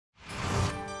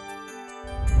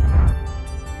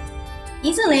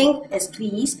EasyLink is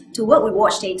pleased to work with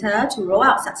Watchdata to roll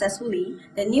out successfully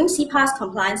the new CEPAS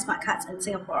compliant smart cards in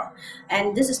Singapore,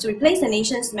 and this is to replace the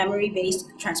nation's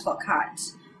memory-based transport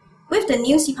cards. With the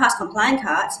new CEPAS compliant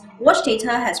cards,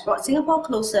 Watchdata has brought Singapore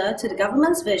closer to the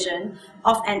government's vision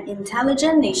of an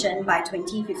intelligent nation by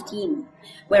 2015,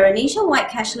 where a nationwide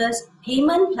cashless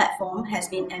payment platform has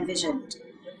been envisioned.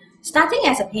 Starting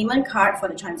as a payment card for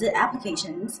the transit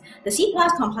applications, the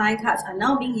CEPAS compliant cards are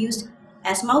now being used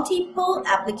as multiple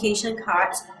application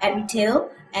cards at retail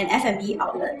and F&B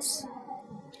outlets.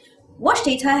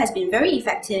 Watchdata has been very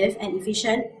effective and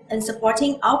efficient in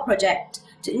supporting our project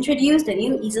to introduce the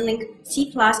new EasyLink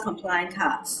CEPAS compliant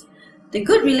cards. The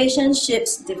good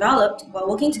relationships developed while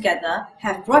working together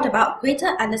have brought about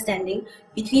greater understanding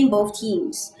between both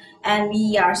teams, and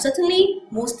we are certainly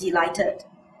most delighted